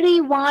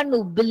everyone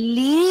who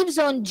believes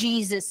on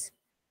Jesus,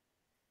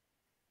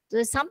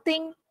 there's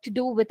something to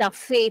do with our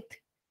faith,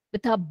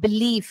 with our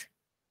belief.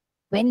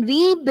 When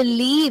we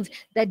believe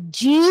that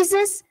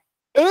Jesus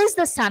is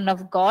the Son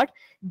of God,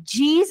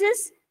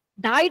 Jesus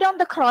died on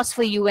the cross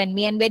for you and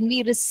me, and when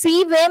we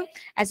receive him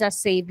as our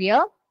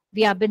Savior,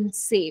 we have been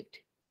saved.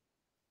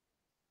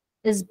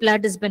 His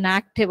blood has been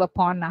active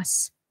upon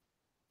us.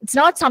 It's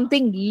not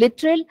something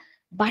literal,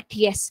 but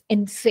yes,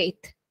 in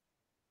faith.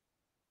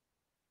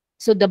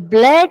 So the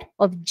blood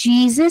of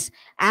Jesus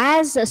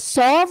has a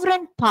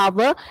sovereign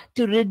power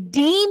to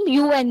redeem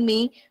you and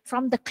me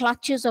from the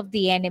clutches of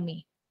the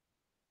enemy.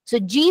 So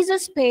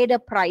Jesus paid a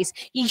price.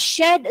 He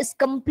shed his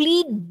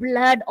complete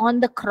blood on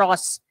the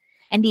cross,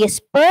 and he has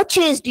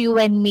purchased you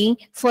and me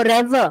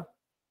forever.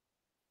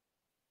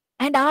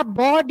 And our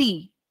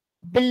body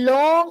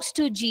belongs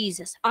to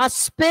Jesus. Our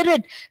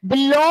spirit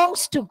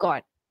belongs to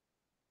God.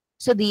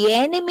 So the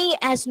enemy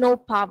has no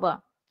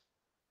power.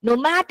 No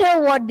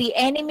matter what the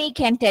enemy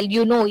can tell,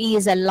 he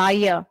is a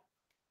liar.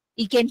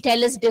 He can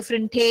tell us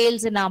different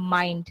tales in our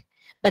mind.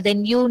 But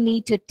then you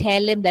need to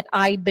tell him that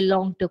I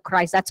belong to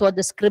Christ. That's what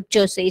the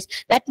scripture says,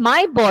 that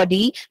my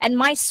body and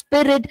my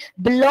spirit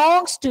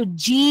belongs to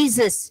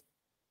Jesus.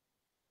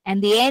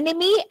 And the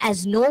enemy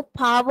has no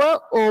power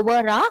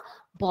over our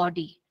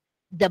body.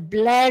 The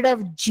blood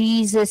of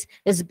Jesus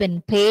has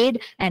been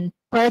paid and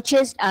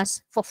purchased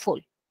us for full.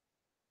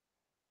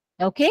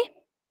 Okay?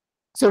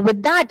 So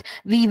with that,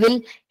 we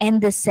will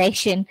end the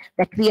session,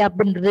 that we have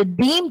been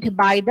redeemed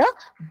by the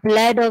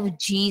blood of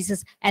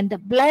Jesus. And the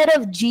blood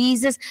of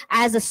Jesus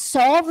has a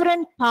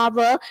sovereign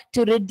power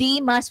to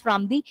redeem us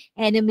from the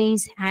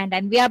enemy's hand.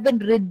 And we have been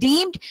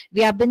redeemed,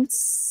 we have been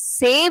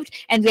saved,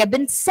 and we have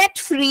been set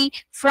free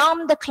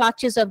from the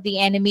clutches of the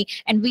enemy.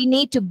 And we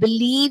need to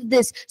believe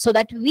this so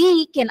that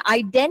we can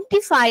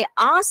identify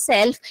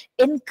ourselves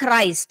in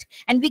Christ.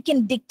 And we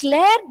can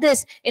declare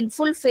this in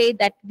full faith,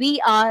 that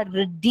we are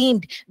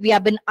redeemed. We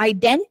have been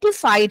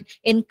identified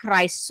in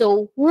Christ.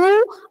 So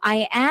who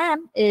I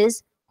am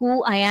is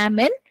who I am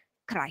in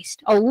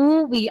Christ, or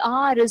who we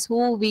are is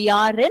who we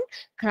are in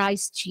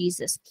Christ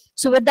Jesus.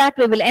 So with that,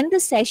 we will end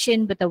the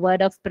session with a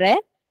word of prayer.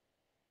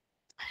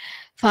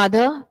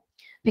 Father,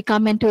 we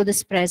come into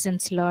this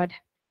presence, Lord.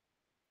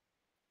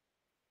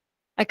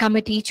 I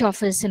commit each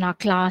of us in our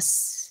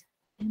class,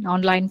 in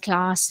online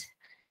class,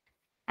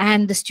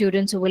 and the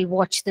students who will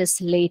watch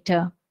this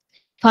later.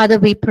 Father,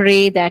 we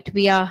pray that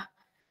we are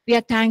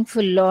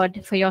thankful,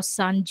 Lord, for your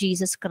Son,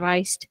 Jesus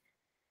Christ,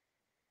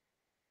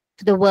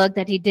 for the work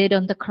that he did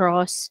on the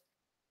cross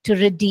to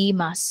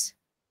redeem us.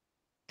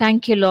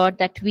 Thank you, Lord,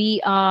 that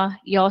we are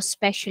your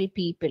special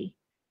people.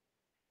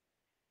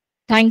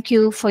 Thank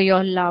you for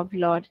your love,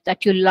 Lord,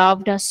 that you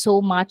loved us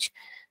so much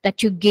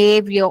that you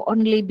gave your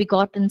only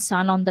begotten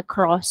Son on the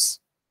cross,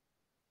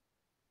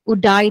 who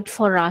died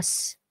for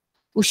us,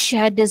 who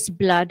shed his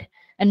blood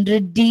and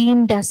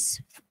redeemed us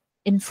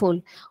in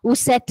full, who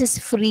set us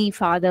free,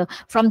 Father,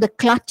 from the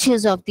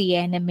clutches of the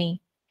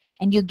enemy.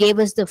 And you gave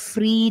us the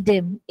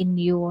freedom in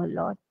you, O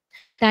Lord.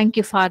 Thank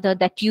you, Father,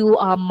 that you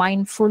are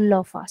mindful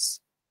of us.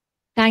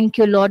 Thank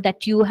you, Lord,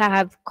 that you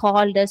have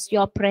called us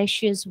your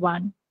precious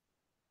one.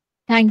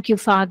 Thank you,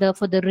 Father,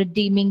 for the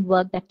redeeming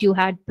work that you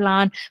had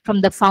planned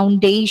from the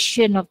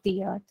foundation of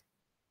the earth.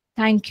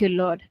 Thank you,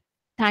 Lord.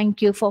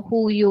 Thank you for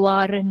who you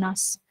are in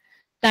us.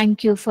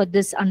 Thank you for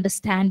this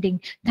understanding.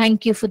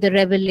 Thank you for the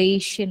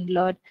revelation,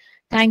 Lord.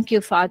 Thank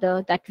you,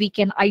 Father, that we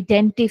can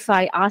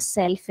identify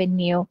ourselves in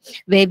you,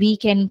 where we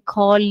can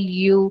call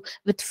you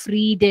with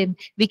freedom.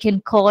 We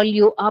can call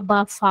you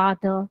Abba,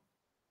 Father.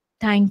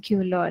 Thank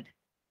you, Lord.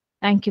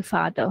 Thank you,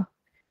 Father.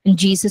 In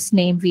Jesus'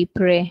 name we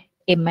pray.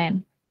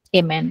 Amen.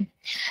 Amen.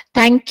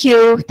 Thank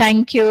you.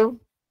 Thank you.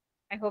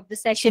 I hope the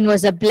session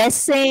was a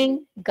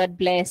blessing. God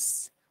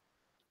bless.